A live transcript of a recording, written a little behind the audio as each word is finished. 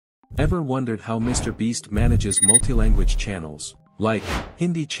Ever wondered how Mr. Beast manages multi-language channels, like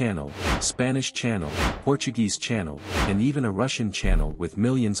Hindi channel, Spanish channel, Portuguese channel, and even a Russian channel with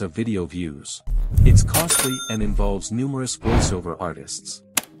millions of video views? It's costly and involves numerous voiceover artists.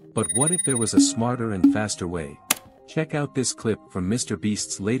 But what if there was a smarter and faster way? Check out this clip from Mr.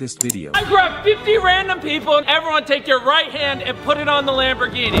 Beast's latest video. I grab 50 random people and everyone take your right hand and put it on the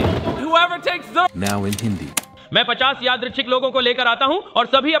Lamborghini. Whoever takes the... Now in Hindi. मैं 50 यादृच्छिक लोगों को लेकर आता हूं और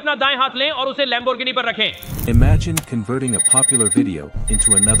सभी अपना दाएं हाथ लें और उसे लैम्बोर्गिनी पर रखें. Imagine converting a popular video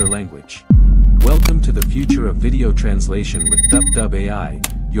into another language. Welcome to the future of video translation with DupDub AI,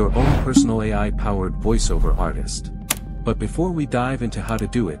 your own personal AI-powered voiceover artist. But before we dive into how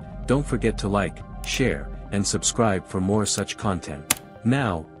to do it, don't forget to like, share, and subscribe for more such content.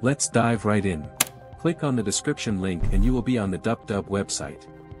 Now, let's dive right in. Click on the description link and you will be on the DupDub website.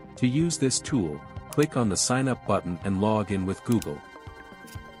 To use this tool, click on the sign up button and log in with Google.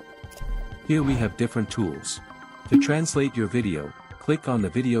 Here we have different tools. To translate your video, click on the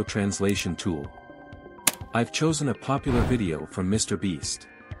video translation tool. I've chosen a popular video from Mr. Beast.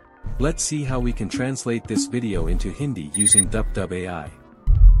 Let's see how we can translate this video into Hindi using DupDub AI.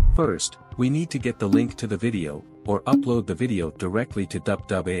 First, we need to get the link to the video, or upload the video directly to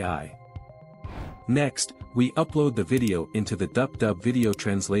DupDub AI. Next, we upload the video into the DupDub video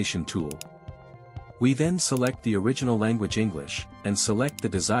translation tool. We then select the original language English, and select the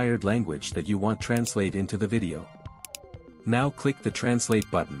desired language that you want translate into the video. Now click the translate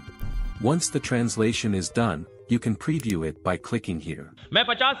button. Once the translation is done, you can preview it by clicking here. मैं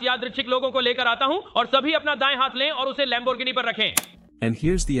 50 यादृच्छिक लोगों को लेकर आता हूं और सभी अपना दाएं हाथ लें और उसे लैम्बोर्गिनी पर रखें. And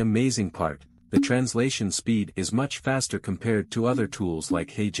here's the amazing part, the translation speed is much faster compared to other tools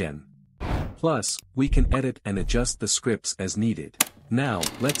like heygen. Plus, we can edit and adjust the scripts as needed. Now,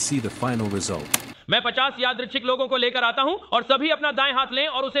 let's see the final result. मैं 50 यादृच्छिक लोगों को लेकर आता हूं और सभी अपना दाएं हाथ लें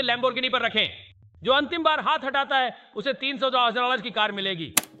और उसे लैम्बोर्गिनी पर रखें. जो अंतिम बार हाथ हटाता है, उसे $300,000 की कार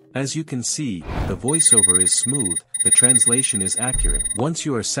मिलेगी. As you can see, the voiceover is smooth, the translation is accurate. Once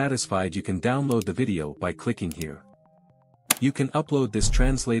you are satisfied, you can download the video by clicking here. You can upload this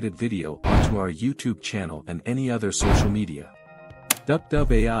translated video onto our YouTube channel and any other social media.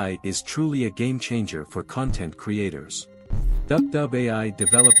 DupDub AI is truly a game changer for content creators. DupDub AI,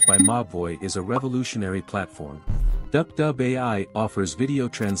 developed by Mobvoi, is a revolutionary platform. DupDub AI offers video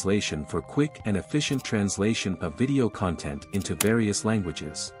translation for quick and efficient translation of video content into various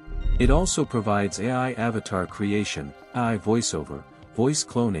languages. It also provides AI avatar creation, AI voiceover, voice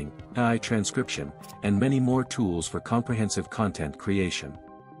cloning, AI transcription, and many more tools for comprehensive content creation.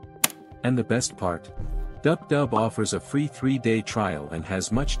 And the best part? DupDub offers a free 3-day trial and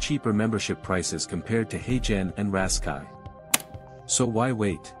has much cheaper membership prices compared to heygen and rask. So why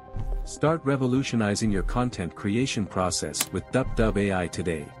wait? Start revolutionizing your content creation process with DupDub AI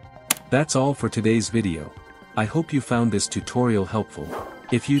today. That's all for today's video. I hope you found this tutorial helpful.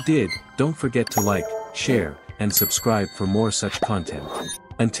 If you did, don't forget to like, share, and subscribe for more such content.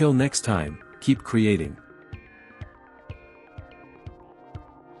 Until next time, keep creating.